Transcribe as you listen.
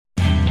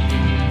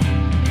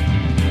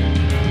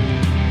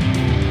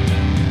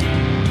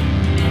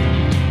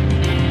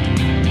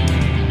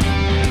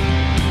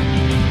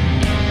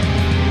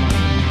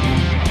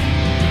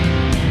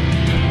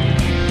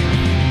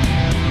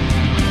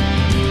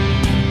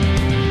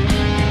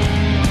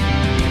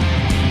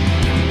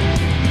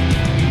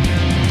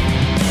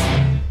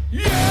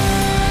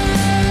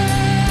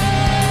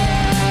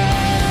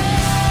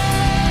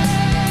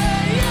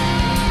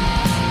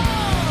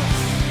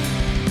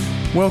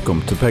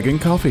Welcome to Pagan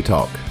Coffee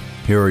Talk.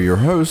 Here are your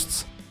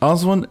hosts,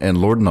 Oswin and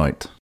Lord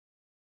Knight.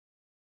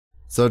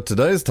 So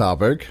today's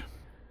topic,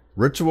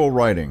 ritual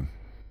writing.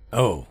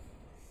 Oh,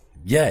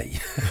 yay.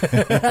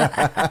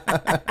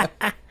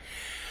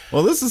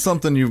 Well, this is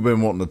something you've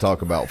been wanting to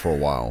talk about for a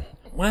while.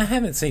 Well, I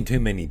haven't seen too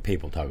many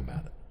people talk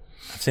about it.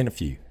 I've seen a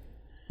few.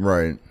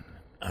 Right.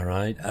 All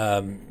right.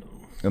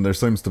 And there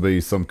seems to be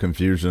some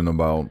confusion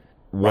about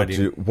what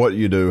Writing.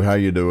 you do, how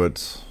you do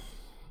it.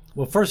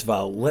 Well, first of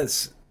all,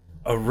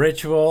 a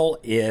ritual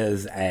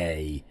is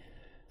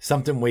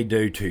something we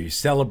do to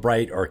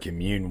celebrate or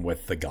commune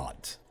with the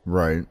gods.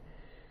 Right.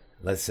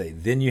 Let's see.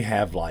 Then you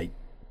have like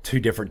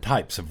two different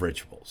types of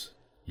rituals.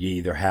 You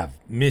either have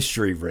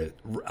mystery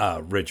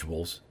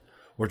rituals,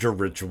 which are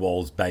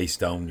rituals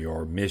based on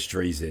your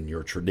mysteries and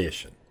your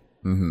tradition.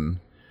 Mm-hmm.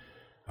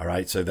 All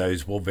right. So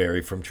those will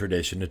vary from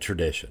tradition to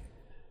tradition.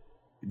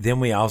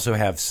 Then we also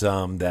have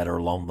some that are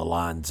along the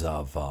lines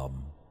of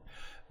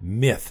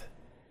myth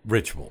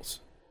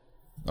rituals.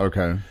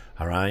 Okay.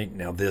 All right.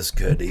 Now, this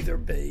could either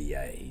be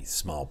a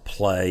small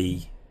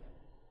play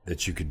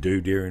that you could do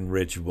during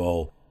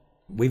ritual.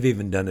 We've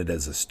even done it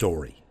as a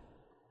story.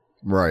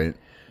 Right.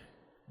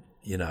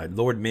 You know,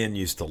 Lord Men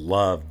used to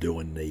love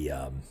doing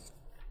the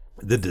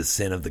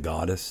Descent of the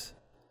Goddess.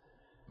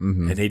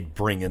 Mm-hmm. And he'd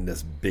bring in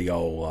this big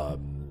old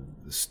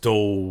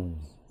stool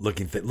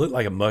looking thing. Looked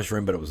like a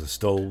mushroom, but it was a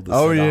stool.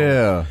 Oh,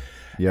 yeah.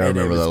 Yeah, I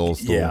remember that little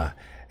stool. Yeah.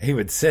 He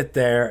would sit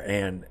there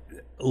and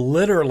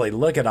literally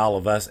look at all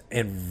of us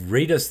and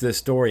read us this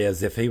story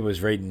as if he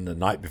was reading The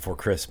Night Before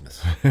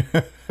Christmas.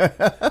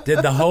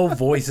 Did the whole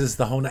voices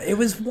the whole night. It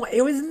was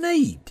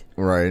neat.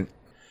 Right.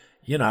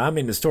 You know, I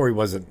mean, the story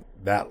wasn't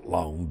that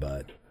long,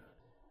 but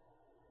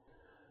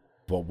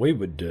what we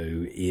would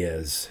do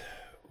is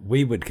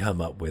we would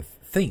come up with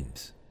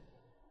themes.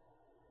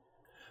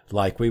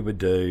 Like we would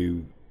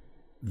do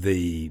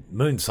the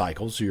moon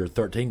cycles, so your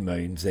 13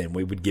 moons, and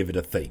we would give it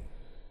a theme.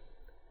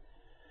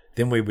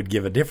 Then we would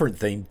give a different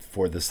theme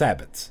for the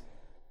Sabbaths.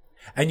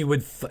 And you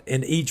would,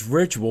 and each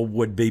ritual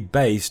would be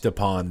based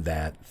upon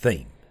that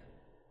theme.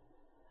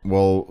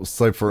 Well,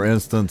 say for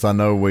instance, I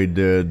know we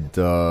did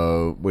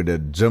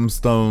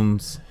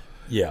gemstones.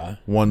 Yeah.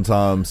 One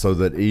time, so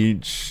that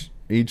each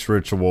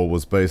ritual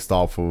was based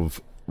off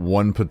of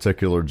one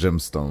particular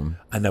gemstone.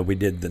 I know we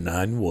did the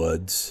 9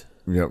 woods.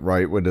 Yeah,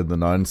 right. We did the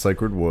 9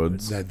 sacred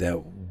woods.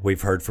 That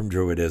we've heard from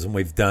Druidism.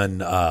 We've done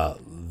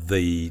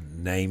the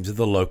names of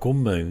the local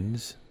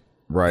moons.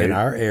 Right. In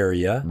our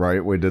area.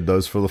 Right. We did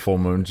those for the full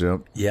moon,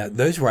 Jim. Yeah,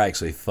 those were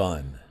actually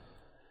fun.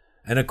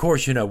 And of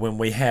course, you know, when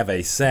we have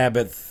a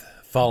Sabbath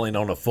falling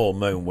on a full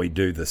moon, we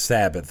do the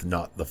Sabbath,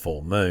 not the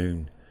full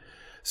moon.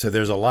 So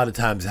there's a lot of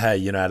times, hey,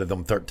 you know, out of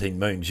them 13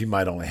 moons, you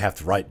might only have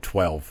to write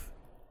 12.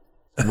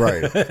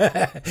 Right.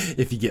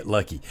 If you get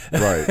lucky.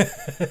 Right.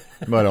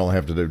 You might only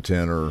have to do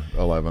 10 or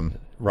 11.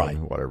 Right.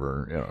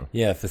 Whatever, you know.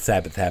 Yeah, if the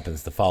Sabbath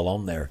happens to fall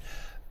on there.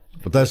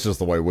 But that's just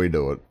the way we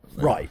do it.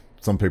 Right.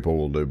 Some people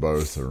will do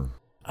both or...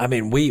 I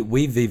mean,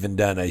 we've even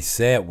done a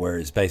set where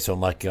it's based on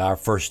like our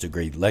first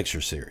degree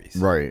lecture series.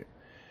 Right.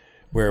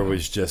 Where it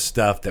was just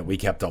stuff that we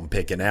kept on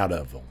picking out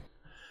of them.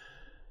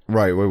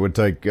 Right. We would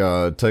take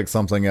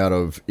something out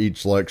of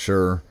each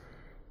lecture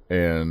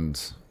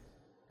and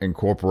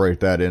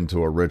incorporate that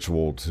into a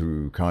ritual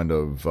to kind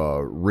of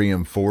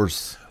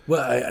reinforce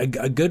well,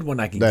 a good one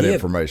I can that give,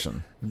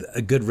 information.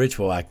 A good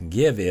ritual I can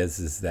give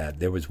is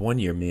that there was one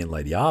year me and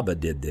Lady Abba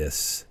did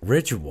this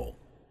ritual.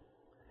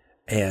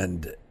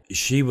 And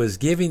she was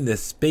giving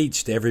this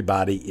speech to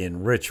everybody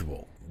in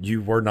ritual.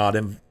 You were not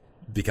in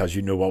because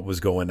you knew what was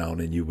going on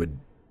and you would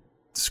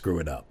screw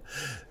it up.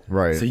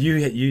 Right. So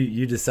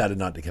you decided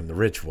not to come to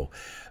ritual.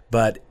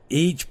 But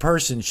each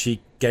person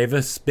she gave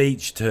a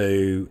speech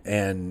to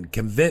and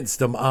convinced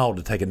them all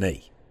to take a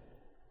knee.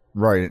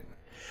 Right.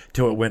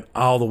 Till it went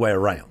all the way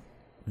around.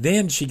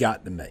 Then she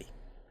got to me.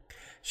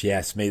 She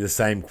asked me the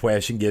same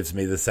question, gives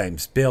me the same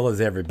spiel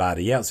as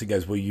everybody else. He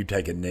goes, will you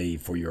take a knee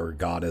for your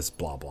goddess,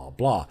 blah, blah,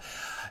 blah.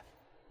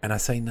 And I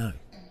say no.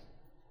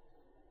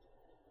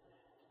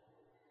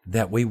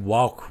 That we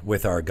walk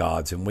with our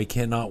gods, and we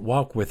cannot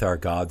walk with our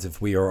gods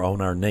if we are on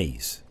our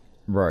knees.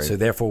 Right. So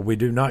therefore, we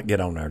do not get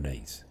on our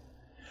knees.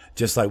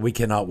 Just like we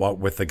cannot walk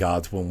with the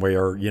gods when we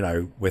are, you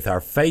know, with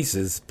our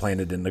faces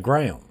planted in the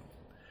ground.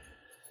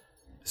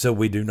 So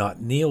we do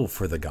not kneel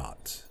for the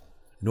gods,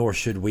 nor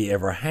should we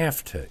ever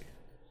have to.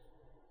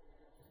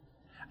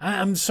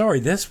 I'm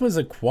sorry, this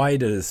was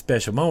quite a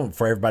special moment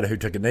for everybody who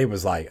took a knee.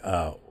 Was like,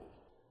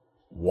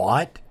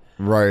 what?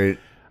 Right.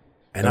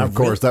 And of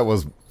course, that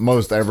was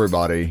most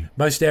everybody.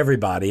 Most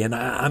everybody. And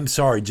I'm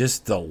sorry,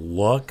 just the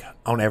look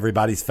on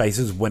everybody's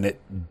faces when it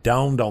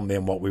dawned on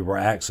them what we were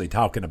actually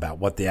talking about,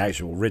 what the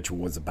actual ritual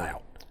was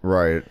about.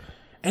 Right.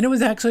 And it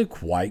was actually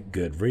quite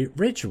good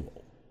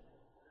ritual.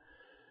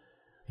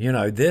 You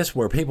know, this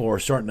where people are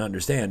starting to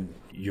understand,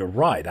 you're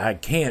right. I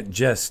can't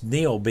just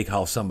kneel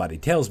because somebody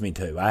tells me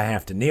to. I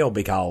have to kneel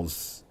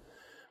because,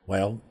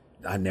 well,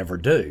 I never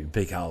do,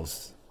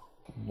 because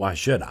why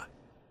should I?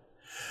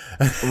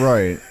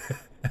 Right.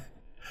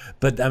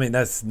 But I mean,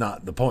 that's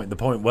not the point. The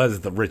point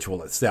was the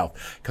ritual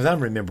itself. Because I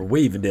remember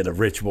we even did a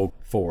ritual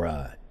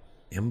for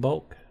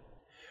Imbolc,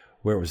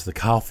 where it was the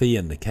coffee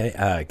and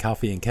the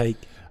coffee and cake.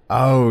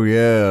 Oh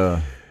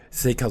yeah.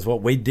 See, because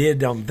what we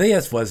did on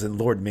this was, and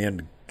Lord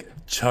Men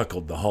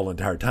chuckled the whole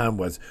entire time,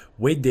 was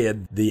we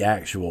did the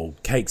actual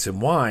cakes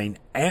and wine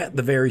at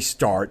the very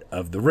start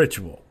of the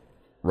ritual.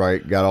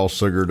 Right, got all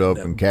sugared up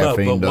and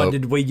caffeined but what up.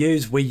 did we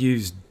use? We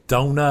used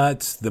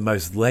donuts, the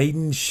most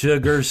laden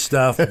sugar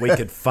stuff we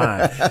could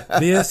find.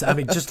 This, I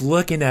mean, just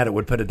looking at it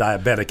would put a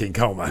diabetic in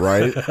coma.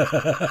 Right.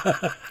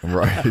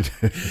 Right.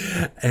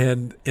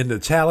 And in the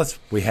chalice,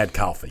 we had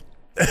coffee.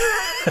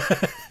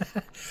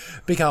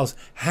 Because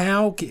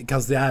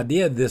the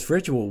idea of this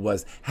ritual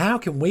was, how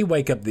can we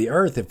wake up the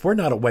earth if we're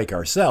not awake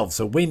ourselves?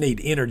 So we need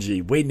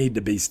energy. We need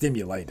to be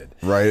stimulated.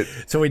 Right.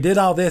 So we did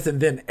all this, and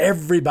then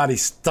everybody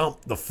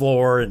stomped the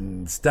floor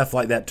and stuff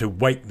like that to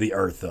wake the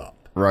earth up.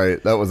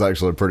 Right. That was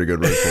actually a pretty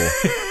good ritual.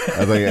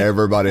 I think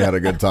everybody had a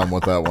good time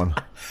with that one.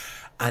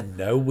 I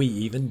know we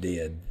even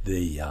did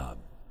the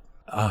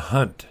a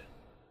hunt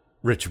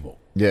ritual.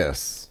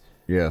 Yes.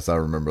 Yes, I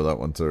remember that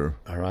one too.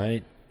 All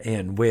right.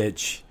 In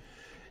which,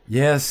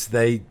 yes,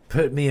 they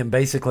put me in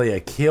basically a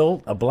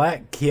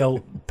black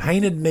kilt,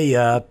 painted me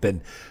up,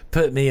 and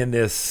put me in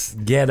this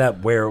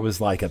getup where it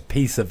was like a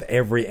piece of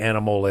every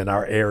animal in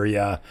our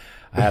area.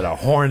 I had a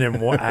horn in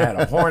one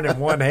head,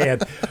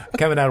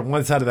 coming out of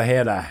one side of the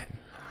head,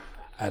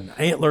 an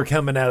antler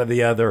coming out of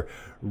the other,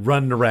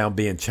 running around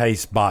being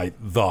chased by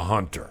the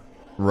hunter.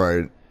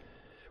 Right.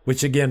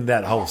 Which again,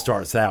 that whole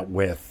starts out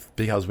with,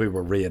 because we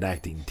were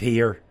reenacting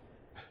Tyr.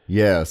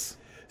 Yes.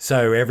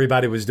 So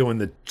everybody was doing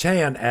the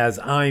chant as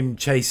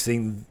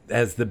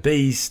the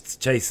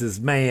beast chases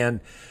man,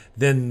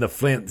 then the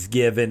flint's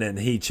given and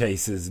he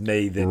chases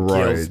me, then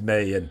kills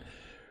me and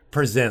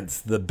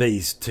presents the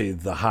beast to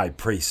the high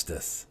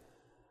priestess.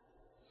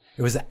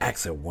 It was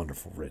actually a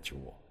wonderful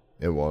ritual.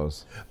 It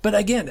was. But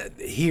again,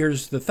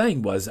 here's the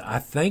thing was, I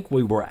think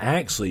we were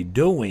actually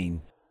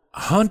doing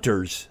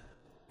hunters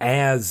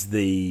as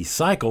the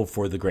cycle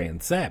for the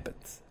Grand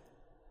Sabbaths.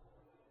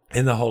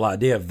 And the whole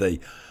idea of the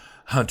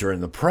hunter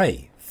and the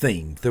prey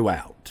theme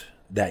throughout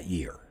that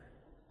year.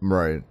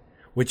 Right.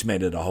 Which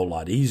made it a whole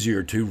lot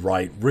easier to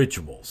write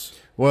rituals.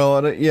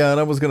 Well, yeah, and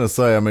I was going to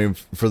say, I mean,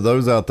 for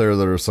those out there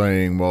that are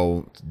saying,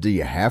 well, do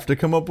you have to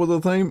come up with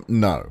a theme?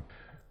 No.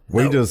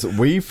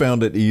 We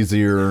found it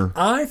easier.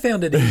 I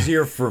found it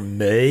easier for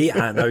me.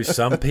 I know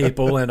some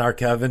people in our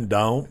coven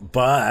don't,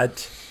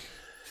 but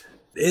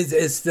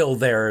it's still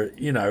there,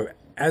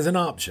 as an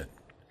option.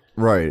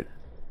 Right.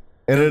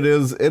 And it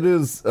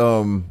is,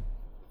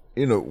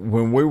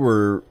 when we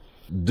were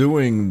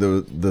doing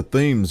the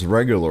themes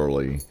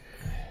regularly,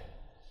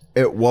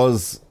 it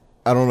was,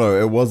 I don't know,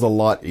 it was a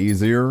lot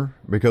easier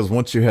because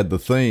once you had the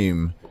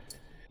theme,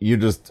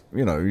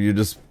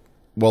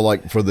 well,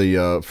 like for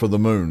the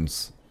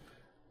moons,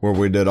 where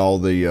we did all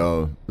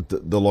the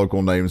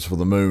local names for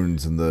the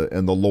moons and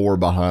the lore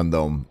behind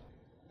them,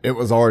 it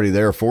was already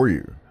there for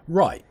you.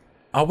 Right.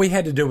 All we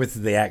had to do was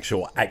the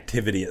actual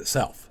activity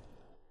itself.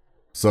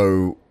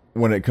 So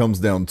when it comes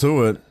down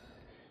to it,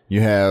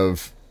 you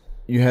have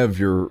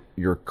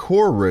your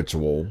core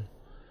ritual,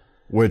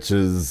 which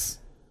is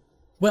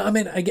your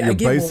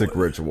basic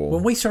ritual.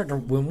 When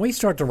we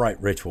start to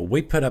write ritual,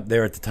 we put up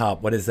there at the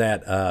top, what is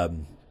that?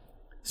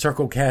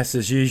 Circle cast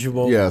as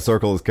usual. Yeah,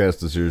 circle is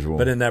cast as usual.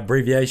 But in that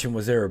abbreviation,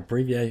 was there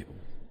abbreviation?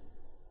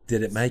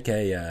 Did it make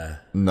a...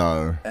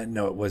 No.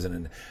 No, it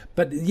wasn't.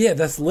 But yeah,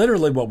 that's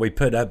literally what we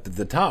put up at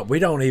the top. We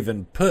don't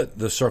even put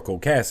the circle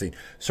casting.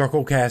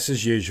 Circle cast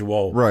as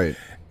usual. Right.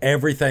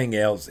 Everything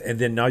else. And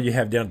then all you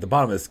have down at the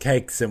bottom is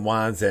cakes and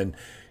wines and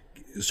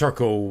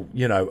circle,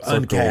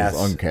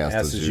 uncast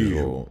as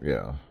usual.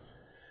 Yeah.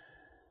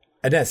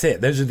 And that's it.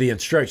 Those are the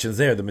instructions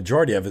there. The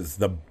majority of it is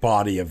the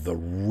body of the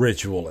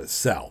ritual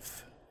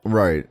itself.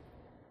 Right.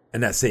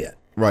 And that's it.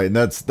 Right. And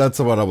that's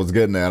what I was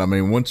getting at. I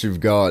mean, once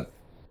you've got...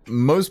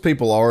 Most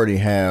people already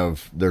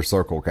have their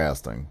circle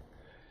casting.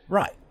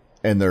 Right.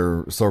 And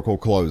their circle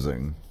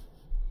closing.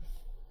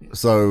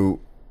 So,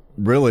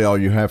 really all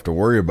you have to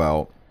worry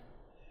about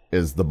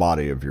is the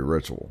body of your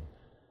ritual.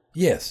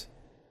 Yes.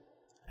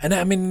 And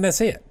I mean,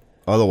 that's it.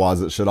 Otherwise,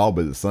 it should all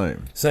be the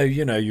same. So,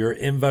 your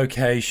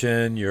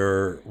invocation,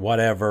 your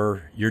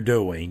whatever you're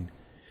doing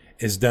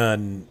is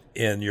done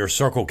in your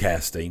circle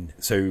casting.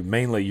 So,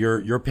 mainly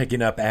you're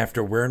picking up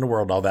after where in the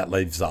world all that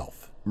leaves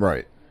off.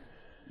 Right.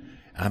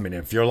 I mean,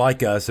 if you're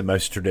like us and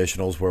most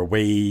traditionals where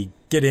we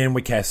get in,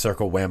 we cast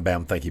circle, wham,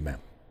 bam, thank you, ma'am.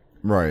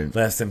 Right.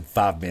 Less than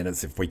 5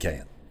 minutes if we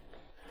can.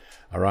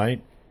 All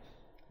right?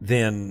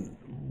 Then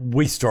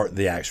we start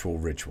the actual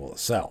ritual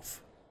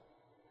itself.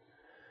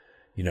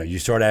 You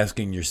start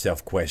asking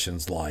yourself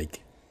questions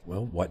like,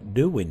 well, what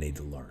do we need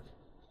to learn?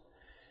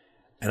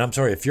 And I'm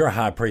sorry, if you're a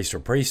high priest or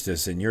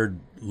priestess and you're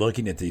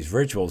looking at these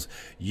rituals,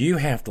 you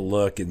have to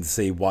look and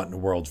see what in the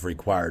world's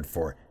required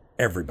for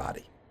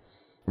everybody.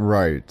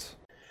 Right.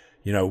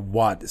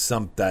 What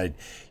something,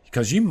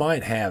 because you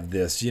might have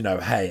this,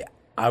 hey,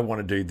 I want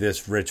to do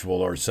this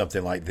ritual or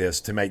something like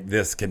this to make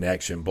this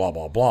connection, blah,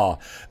 blah, blah.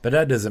 But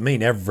that doesn't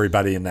mean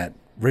everybody in that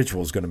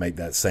ritual is going to make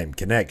that same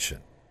connection.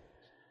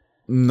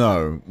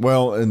 No.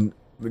 Well, and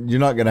you're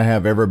not going to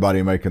have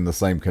everybody making the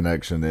same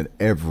connection in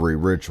every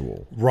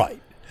ritual.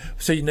 Right.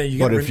 So, you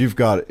but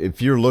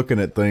if you're looking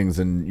at things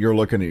and you're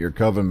looking at your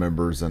coven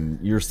members and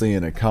you're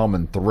seeing a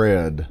common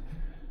thread,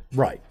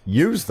 right,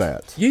 use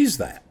that.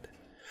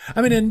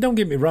 I mean, and don't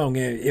get me wrong.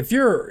 If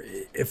you're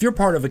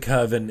part of a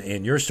coven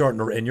and you're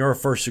a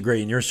first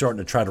degree and you're starting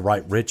to try to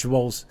write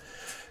rituals,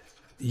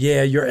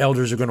 yeah, your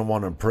elders are going to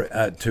want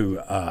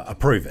to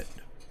approve it.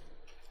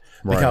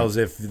 Right. Because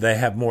if they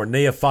have more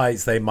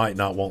neophytes, they might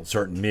not want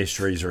certain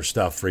mysteries or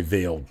stuff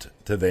revealed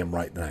to them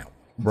right now.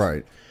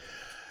 Right.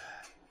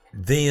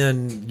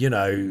 Then,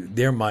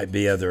 there might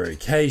be other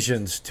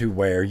occasions to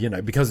where,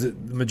 because the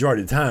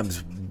majority of the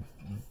times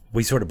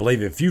we sort of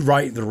believe if you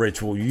write the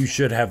ritual, you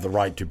should have the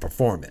right to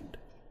perform it.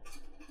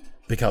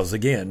 Because,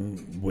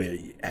 again,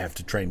 we have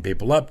to train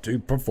people up to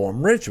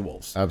perform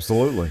rituals.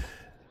 Absolutely.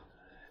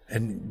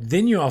 And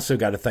then you also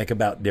got to think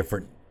about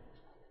different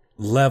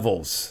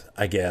levels,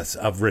 I guess,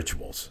 of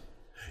rituals.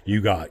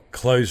 You got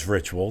closed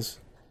rituals,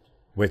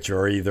 which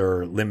are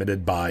either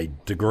limited by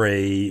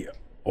degree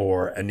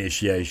or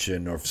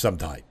initiation of some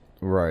type.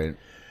 Right.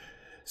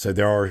 So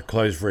there are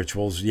closed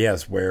rituals,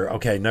 yes, where,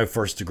 okay, no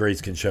first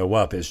degrees can show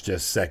up. It's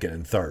just second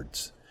and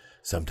thirds.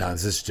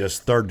 Sometimes it's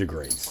just third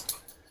degrees.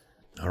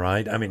 All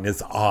right? I mean,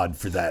 it's odd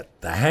for that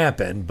to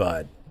happen,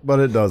 but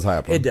it does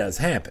happen. It does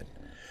happen.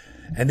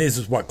 And this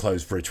is what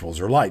closed rituals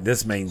are like.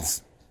 This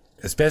means,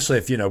 especially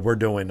if, we're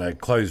doing a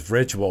closed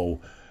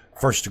ritual,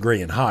 first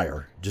degree and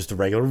higher, just a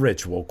regular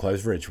ritual,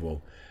 closed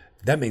ritual,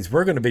 that means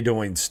we're going to be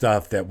doing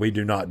stuff that we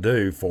do not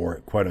do for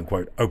quote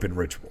unquote open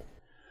ritual.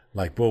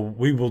 Like,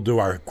 we will do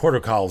our quarter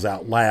calls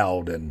out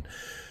loud and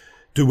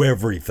do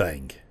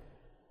everything.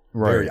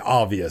 Right. Very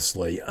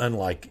obviously,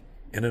 unlike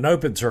in an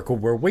open circle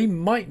where we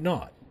might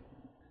not.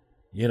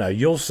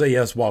 You'll see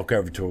us walk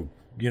over to,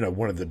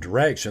 one of the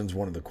directions,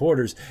 one of the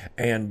quarters,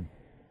 and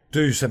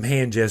do some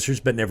hand gestures,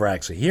 but never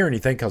actually hear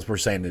anything because we're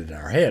saying it in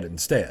our head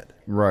instead.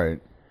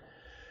 Right.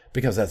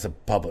 Because that's a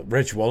public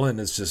ritual and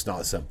it's just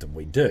not something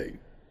we do.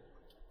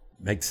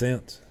 Make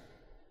sense?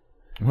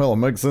 Well, it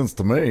makes sense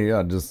to me.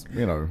 I just,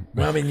 Well,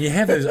 I mean, you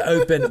have those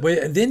open,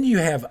 then you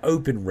have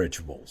open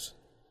rituals.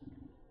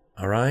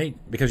 All right?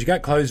 Because you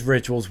got closed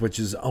rituals, which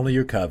is only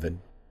your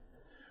coven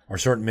or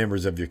certain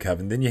members of your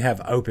coven. Then you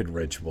have open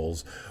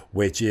rituals,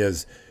 which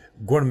is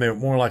going to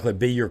more likely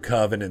be your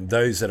coven, and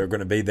those that are going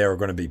to be there are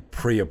going to be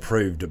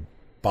pre-approved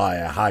by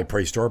a high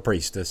priest or a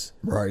priestess.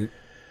 Right.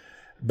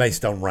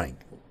 Based on rank.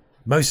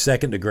 Most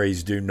second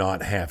degrees do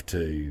not have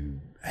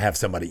to have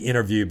somebody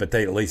interview, but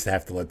they at least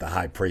have to let the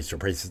high priest or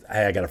priestess,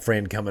 hey, I got a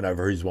friend coming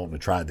over who's wanting to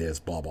try this,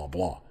 blah, blah,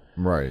 blah.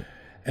 Right.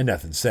 And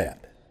nothing's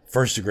said.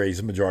 First degrees,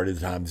 the majority of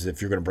the times, if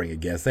you're going to bring a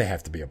guest, they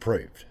have to be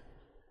approved.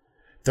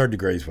 Third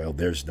degrees, well,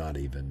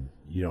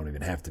 you don't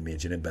even have to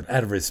mention it, but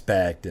out of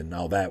respect and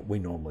all that, we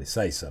normally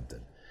say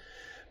something.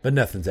 But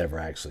nothing's ever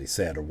actually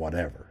said or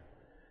whatever.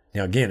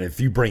 Now, again, if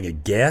you bring a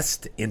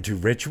guest into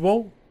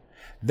ritual,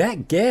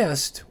 that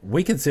guest,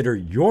 we consider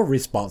your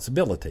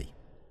responsibility.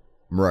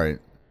 Right.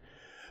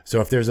 So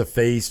if there's a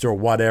feast or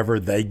whatever,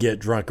 they get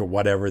drunk or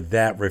whatever,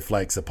 that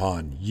reflects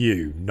upon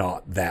you,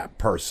 not that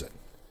person.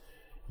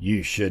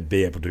 You should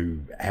be able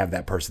to have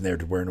that person there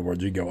to where in the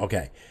world you go,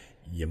 okay,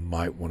 you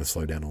might want to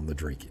slow down on the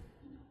drinking.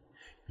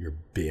 You're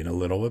being a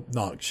little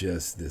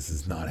obnoxious. This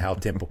is not how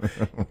temple.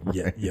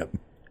 Yep.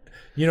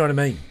 You know what I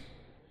mean?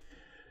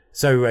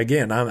 So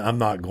again, I'm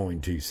not going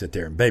to sit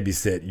there and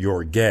babysit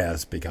your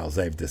guests because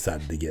they've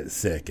decided to get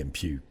sick and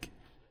puke.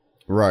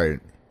 Right.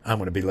 I'm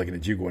going to be looking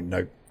at you going,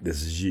 nope,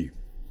 this is you.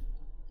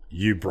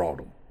 You brought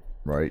them.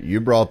 Right.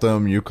 You brought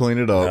them. You clean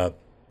it up.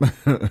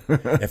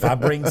 If I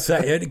bring,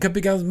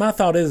 because my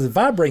thought is if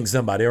I bring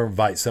somebody or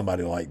invite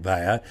somebody like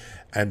that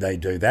and they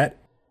do that,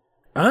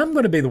 I'm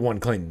going to be the one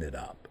cleaning it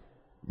up.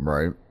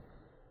 Right.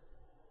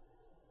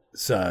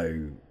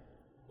 So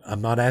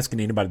I'm not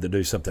asking anybody to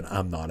do something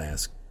I'm not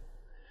asking.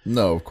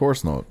 No, of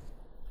course not.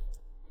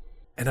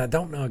 And I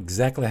don't know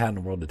exactly how in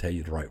the world to tell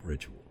you the right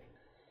ritual.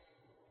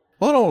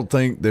 Well, I don't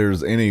think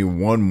there's any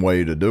one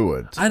way to do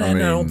it. I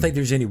don't think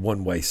there's any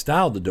one way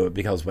style to do it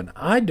because when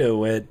I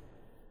do it,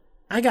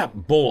 I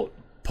got bullet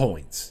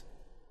points.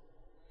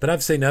 But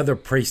I've seen other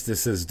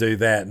priestesses do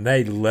that and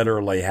they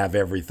literally have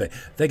everything.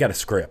 They got a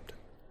script.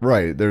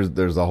 Right.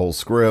 There's a whole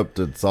script.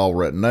 It's all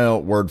written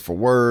out word for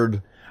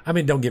word. I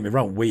mean, don't get me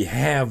wrong. We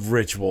have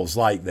rituals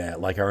like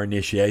that, like our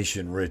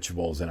initiation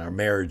rituals and our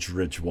marriage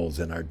rituals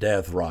and our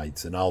death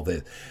rites and all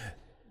this.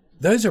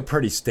 Those are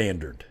pretty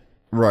standard.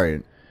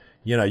 Right.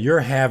 You're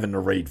having to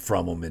read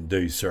from them and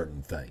do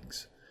certain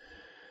things.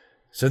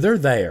 So they're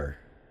there.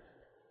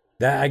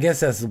 I guess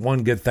that's the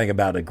one good thing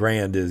about a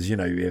grand is,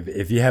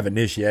 if you have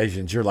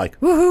initiations, you're like,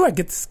 woohoo, I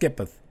get to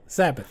skip a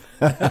Sabbath.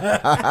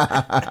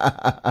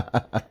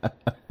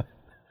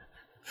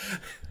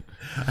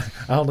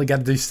 I only got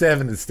to do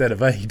 7 instead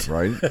of 8.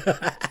 Right.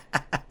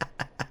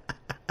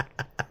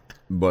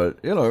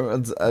 but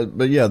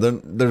but yeah,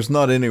 then there's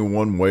not any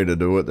one way to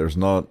do it. There's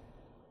not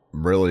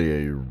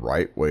really a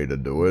right way to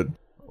do it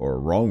or a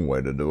wrong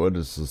way to do it.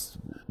 It's just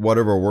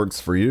whatever works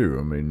for you.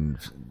 I mean,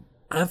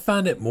 I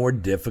find it more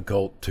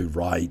difficult to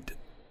write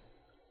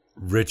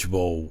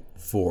ritual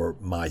for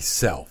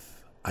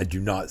myself. I do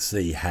not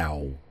see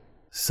how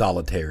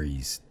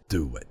solitaries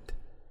do it.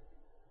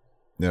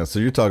 Yeah, so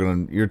you're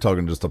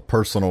talking just a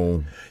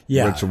personal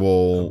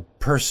ritual,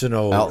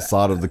 personal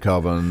outside of the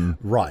coven,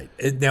 right?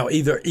 Now,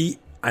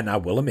 and I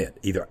will admit,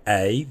 either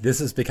A, this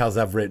is because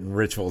I've written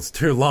rituals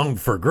too long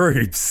for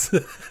groups,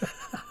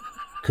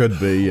 could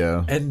be,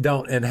 yeah, and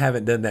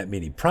haven't done that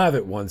many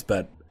private ones.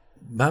 But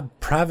my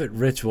private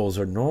rituals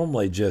are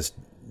normally just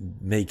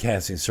me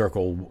casting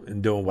circle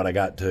and doing what I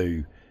got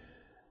to,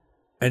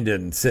 and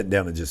then sitting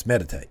down and just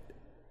meditate,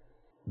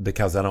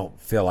 because I don't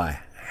feel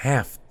I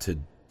have to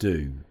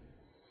do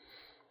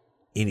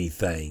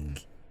anything.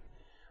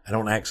 I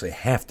don't actually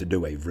have to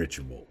do a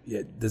ritual.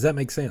 Does that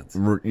make sense?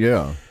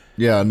 Yeah.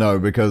 No,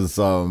 because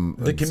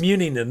the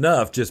communing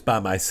enough just by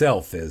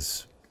myself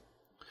is,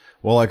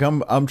 well, like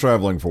I'm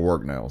traveling for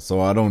work now, so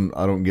I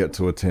don't get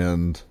to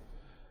attend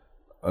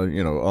a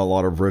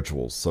lot of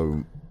rituals.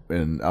 So,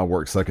 and I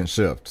work second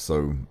shift,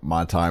 so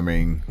my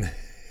timing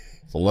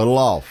is a little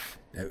off.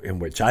 In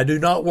which I do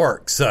not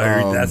work, so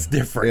that's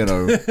different.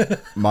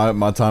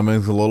 My timing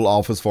is a little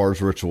off as far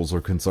as rituals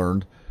are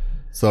concerned.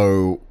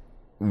 So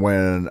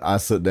when I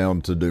sit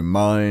down to do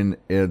mine,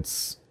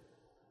 it's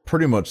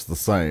pretty much the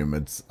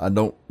same. I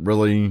don't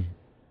really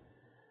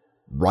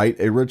write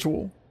a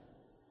ritual.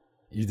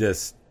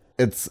 It's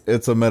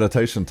a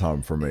meditation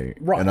time for me.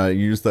 Right. And I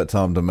use that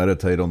time to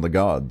meditate on the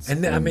gods.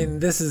 And I mean,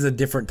 this is a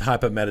different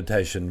type of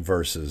meditation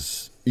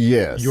versus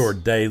your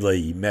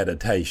daily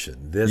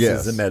meditation. This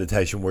is a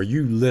meditation where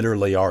you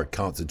literally are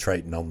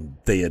concentrating on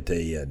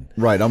deity. And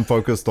right. I'm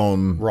focused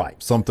on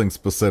something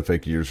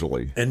specific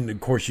usually. And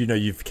of course,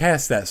 you've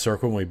cast that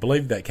circle, and we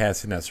believe that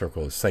casting that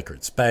circle is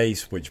sacred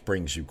space, which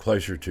brings you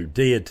closer to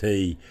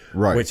deity,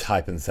 which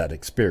heightens that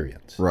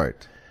experience.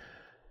 Right.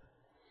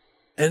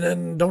 And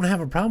then don't have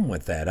a problem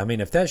with that. I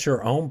mean, if that's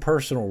your own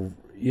personal,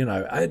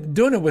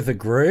 doing it with a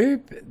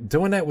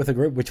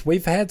group, which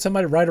we've had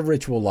somebody write a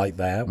ritual like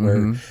that,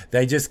 where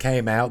they just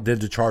came out,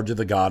 did the charge of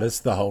the goddess,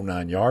 the whole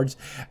 9 yards,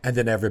 and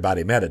then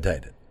everybody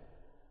meditated.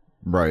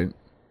 Right.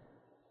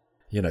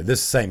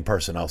 This same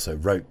person also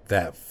wrote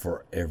that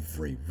for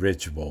every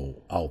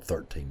ritual, all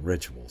 13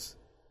 rituals.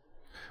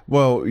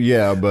 Well,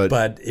 yeah,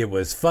 but it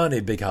was funny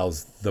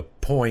because the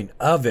point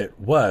of it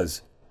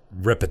was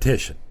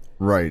repetition.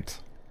 Right.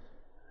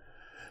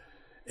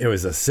 It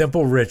was a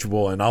simple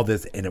ritual and all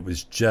this, and it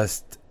was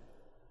just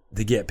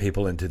to get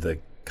people into the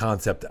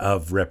concept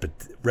of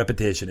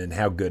repetition and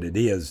how good it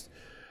is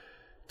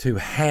to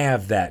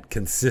have that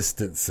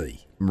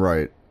consistency.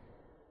 Right.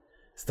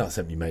 It's not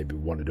something you maybe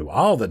want to do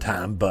all the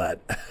time,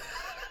 but...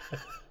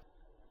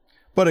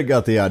 But it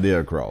got the idea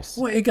across.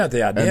 Well, it got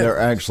the idea. And there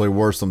actually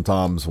were some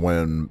times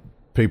when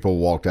people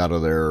walked out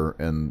of there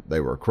and they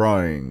were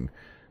crying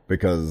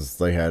because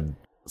they had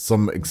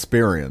some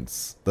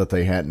experience that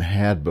they hadn't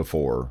had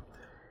before.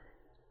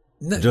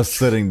 Just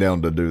sitting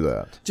down to do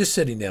that. Just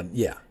sitting down,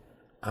 yeah.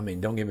 I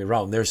mean, don't get me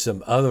wrong. There's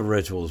some other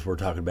rituals we're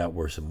talking about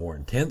where some more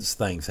intense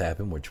things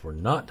happen, which we're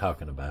not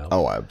talking about.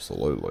 Oh,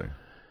 absolutely.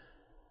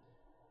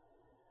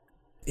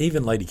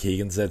 Even Lady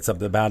Keegan said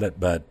something about it,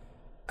 but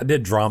I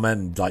did drama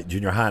in like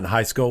junior high and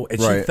high school, and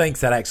she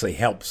thinks that actually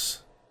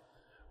helps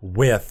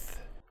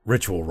with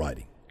ritual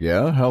writing.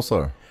 Yeah? How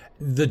so?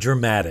 The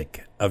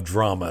dramatic of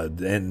drama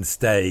and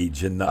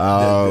stage and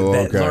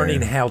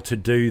learning how to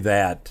do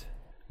that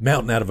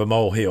mountain out of a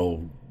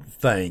molehill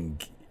thing,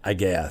 I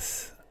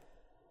guess.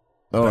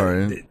 All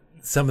right.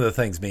 Some of the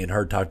things me and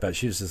her talked about,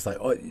 she was just like,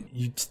 oh,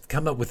 you just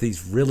come up with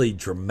these really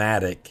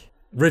dramatic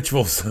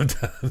rituals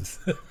sometimes.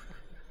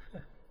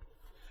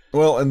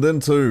 Well, and then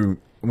too,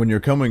 when you're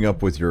coming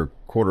up with your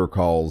quarter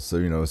calls,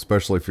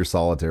 especially if you're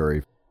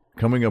solitary,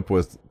 coming up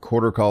with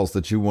quarter calls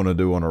that you want to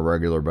do on a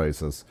regular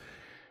basis,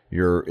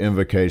 your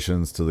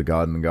invocations to the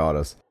god and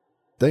goddess,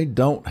 they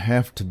don't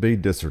have to be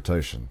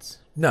dissertations.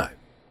 No.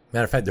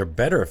 Matter of fact, they're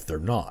better if they're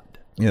not.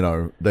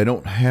 They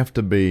don't have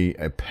to be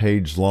a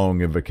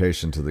page-long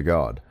invocation to the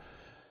god.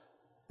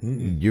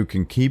 You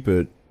can keep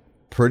it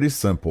pretty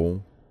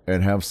simple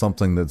and have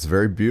something that's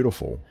very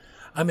beautiful.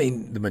 I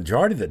mean, the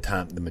majority of the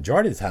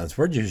times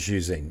we're just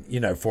using,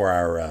 for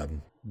our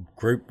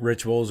group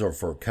rituals or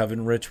for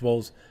coven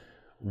rituals,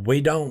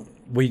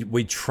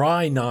 we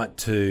try not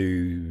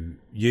to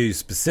use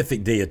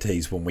specific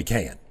deities when we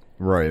can.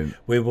 Right.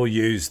 We will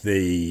use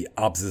the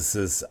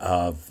opposites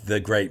of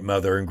the Great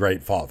Mother and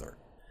Great Father.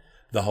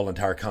 The whole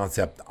entire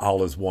concept,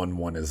 all is one,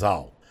 one is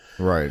all.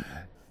 Right.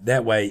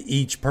 That way,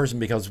 each person,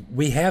 because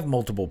we have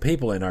multiple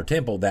people in our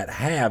temple that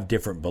have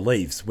different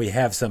beliefs. We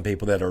have some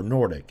people that are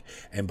Nordic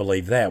and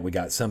believe that. We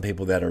got some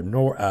people that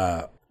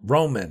are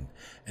Roman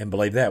and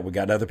believe that. We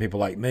got other people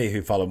like me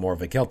who follow more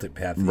of a Celtic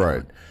pantheon.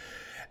 Right.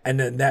 And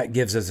then that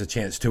gives us a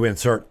chance to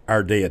insert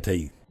our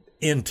deity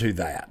into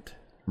that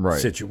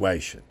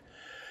situation.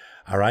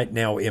 All right.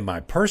 Now, in my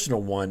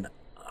personal one,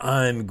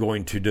 I'm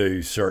going to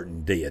do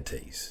certain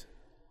deities.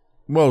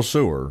 Well,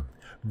 sure.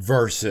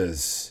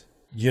 Versus,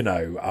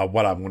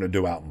 what I'm going to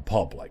do out in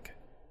public.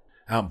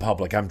 Out in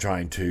public, I'm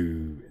trying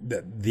to...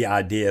 The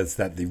idea is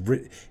that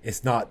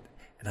it's not...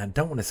 And I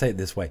don't want to say it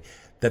this way.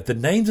 That the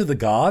names of the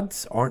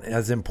gods aren't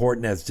as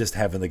important as just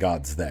having the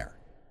gods there.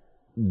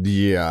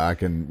 Yeah,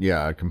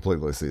 I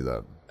completely see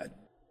that.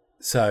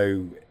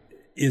 So,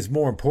 is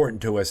more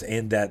important to us,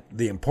 and that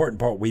the important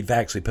part we've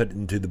actually put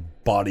into the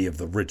body of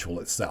the ritual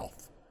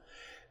itself.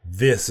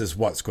 This is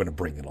what's going to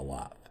bring it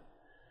alive.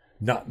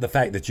 Not the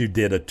fact that you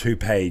did a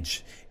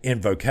 2-page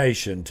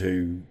invocation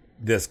to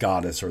this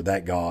goddess or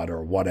that god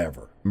or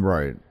whatever.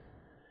 Right.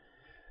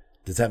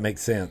 Does that make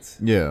sense?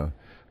 Yeah.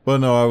 But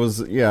no, I was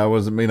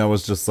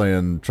just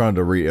saying, trying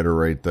to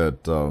reiterate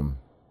that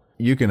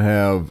you can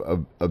have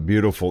a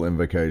beautiful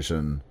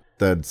invocation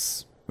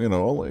that's,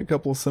 only a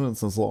couple of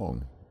sentences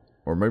long,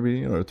 or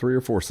maybe, 3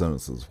 or 4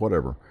 sentences,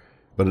 whatever.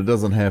 But it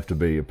doesn't have to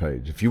be a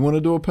page. If you want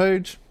to do a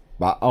page,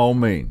 by all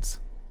means,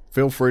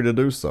 feel free to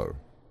do so.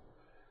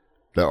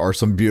 There are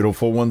some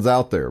beautiful ones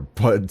out there,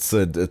 but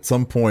at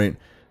some point,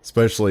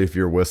 especially if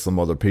you're with some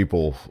other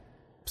people,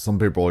 some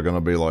people are going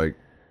to be like,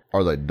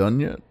 are they done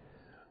yet?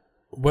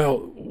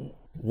 Well,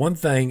 one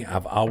thing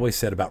I've always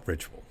said about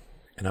ritual,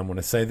 and I'm going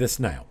to say this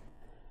now.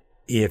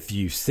 If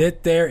you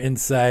sit there and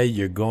say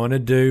you're going to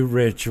do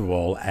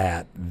ritual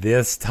at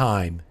this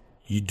time,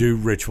 you do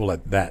ritual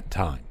at that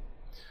time.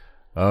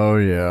 Oh,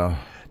 yeah.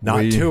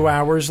 Not 2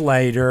 hours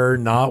later,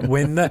 not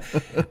when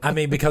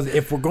because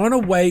if we're going to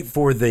wait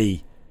for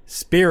the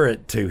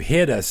spirit to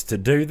hit us to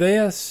do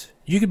this,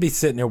 you could be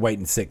sitting there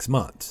waiting 6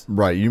 months.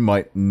 Right. You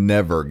might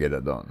never get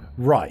it done.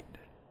 Right.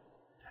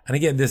 And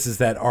again, this is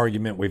that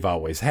argument we've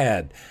always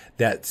had,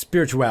 that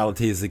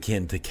spirituality is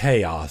akin to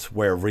chaos,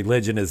 where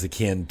religion is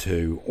akin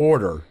to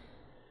order,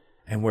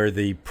 and where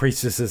the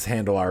priestesses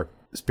handle our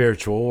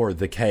spiritual, or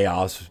the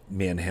chaos,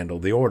 men handle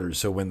the order.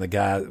 So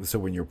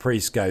when your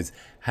priest goes,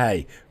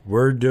 hey,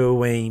 we're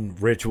doing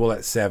ritual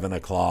at 7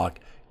 o'clock,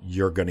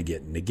 you're going to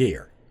get into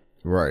gear.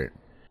 Right.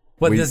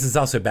 Well, this is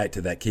also back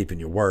to that keeping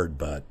your word,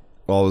 but...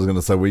 Well, I was going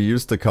to say, we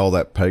used to call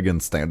that pagan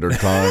standard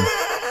time.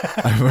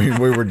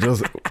 We were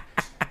just...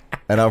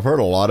 And I've heard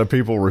a lot of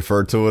people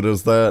refer to it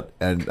as that,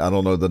 and I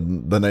don't know,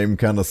 the name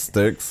kind of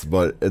sticks,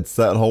 but it's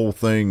that whole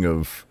thing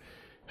of,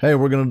 hey,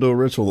 we're going to do a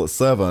ritual at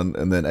 7,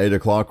 and then 8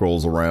 o'clock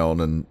rolls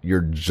around, and you're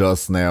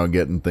just now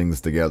getting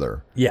things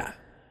together. Yeah.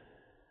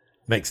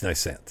 Makes no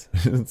sense.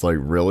 It's like,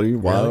 really?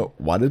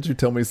 Why did you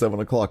tell me 7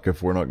 o'clock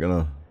if we're not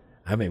going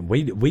to...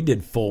 we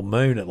did full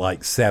moon at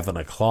like 7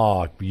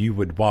 o'clock. You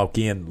would walk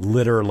in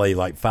literally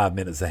like 5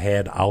 minutes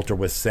ahead. Altar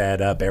was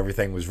set up.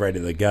 Everything was ready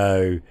to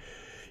go.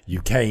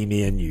 You came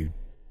in,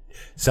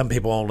 some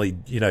people only,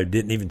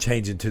 didn't even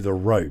change into their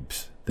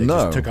robes. They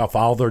just took off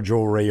all their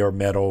jewelry or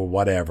metal,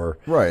 whatever.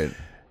 Right.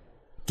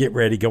 Get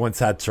ready, go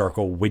inside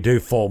circle. We do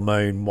full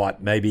moon,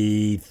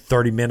 maybe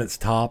 30 minutes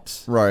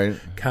tops. Right.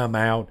 Come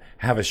out,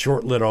 have a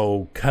short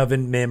little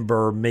coven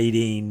member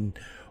meeting,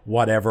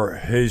 whatever,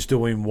 who's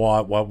doing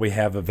what we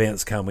have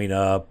events coming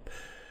up,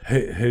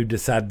 who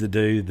decided to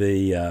do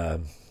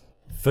the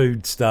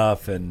food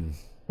stuff. And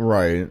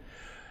right.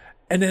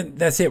 And then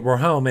that's it. We're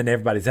home and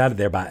everybody's out of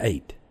there by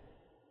 8.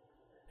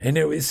 And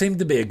it seemed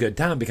to be a good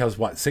time because,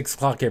 6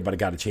 o'clock, everybody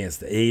got a chance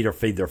to eat or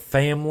feed their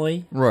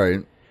family. Right.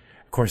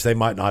 Of course, they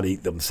might not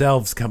eat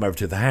themselves, come over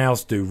to the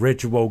house, do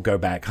ritual, go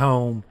back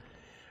home,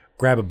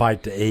 grab a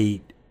bite to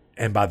eat.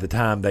 And by the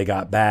time they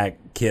got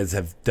back, kids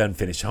have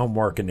finished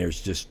homework, and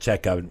there's just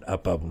check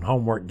up on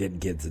homework, getting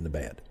kids in the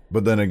bed.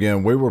 But then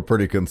again, we were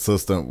pretty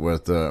consistent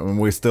with, and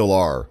we still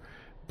are,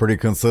 pretty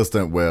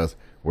consistent with,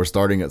 we're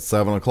starting at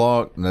 7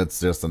 o'clock, and that's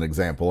just an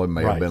example. It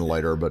may have been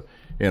later, but,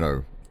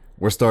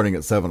 we're starting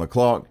at 7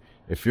 o'clock.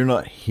 If you're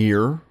not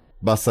here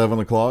by 7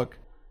 o'clock,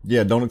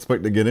 don't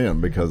expect to get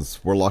in because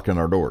we're locking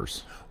our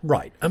doors.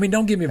 Right.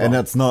 Don't get me wrong. And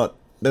that's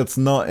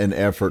not an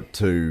effort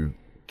to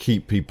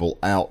keep people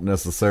out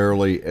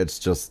necessarily. It's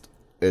just,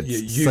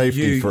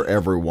 safety for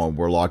everyone.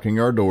 We're locking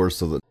our doors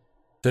so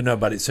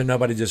nobody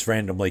just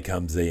randomly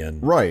comes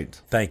in. Right.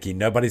 Thinking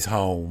nobody's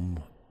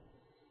home,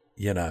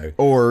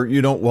 Or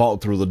you don't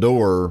walk through the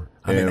door.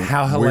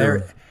 How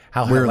hilarious.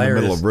 We're in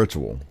the middle of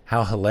ritual.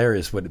 How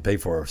hilarious would it be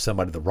for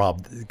somebody to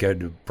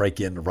break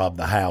in to rob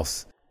the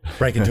house,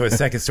 break into a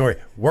second story,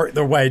 work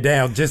their way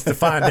down just to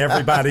find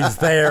everybody's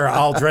there,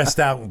 all dressed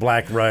out in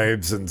black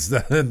robes and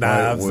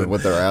knives.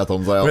 With their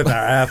anthems out. With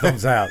our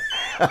anthems out.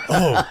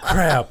 Oh,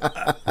 crap.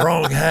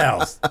 Wrong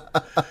house.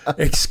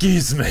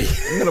 Excuse me.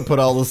 I'm going to put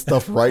all this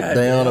stuff right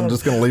down. I'm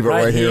just going to leave it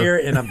right here.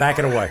 And I'm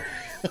backing away.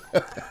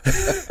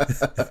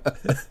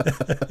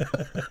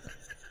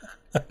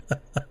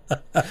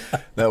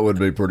 That would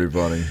be pretty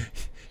funny.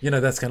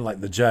 That's kind of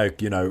like the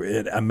joke,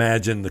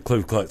 imagine the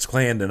Ku Klux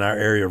Klan in our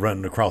area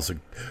running across a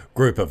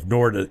group of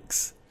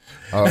Nordics.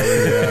 Oh,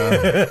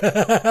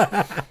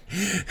 yeah.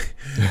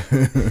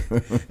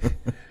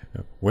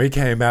 We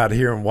came out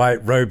here in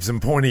white robes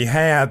and pointy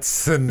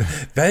hats, and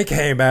they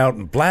came out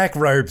in black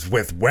robes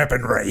with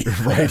weaponry.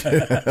 Right.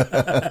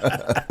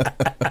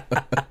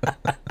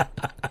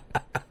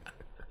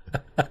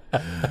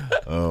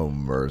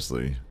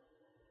 see.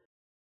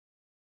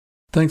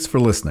 Thanks for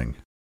listening.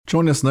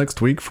 Join us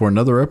next week for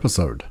another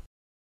episode.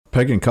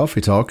 Pagan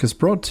Coffee Talk is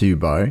brought to you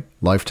by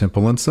Life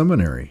Temple and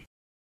Seminary.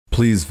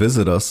 Please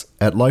visit us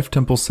at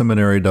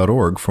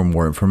lifetempleseminary.org for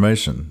more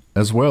information,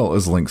 as well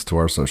as links to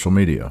our social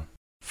media: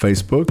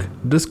 Facebook,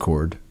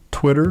 Discord,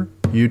 Twitter,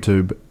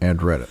 YouTube, and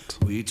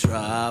Reddit. We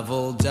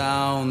travel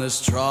down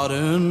this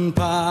trodden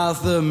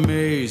path, a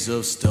maze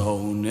of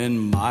stone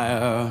and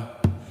mire.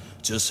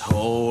 Just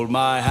hold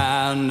my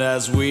hand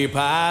as we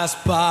pass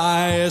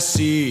by a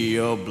sea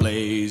of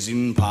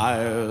blazing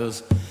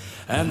pyres.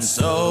 And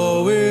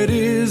so it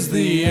is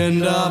the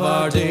end of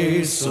our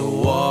days, so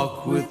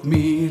walk with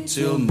me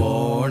till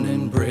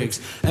morning breaks.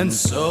 And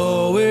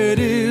so it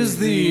is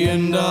the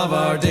end of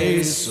our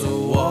days,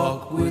 so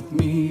walk with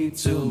me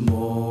till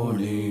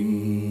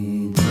morning.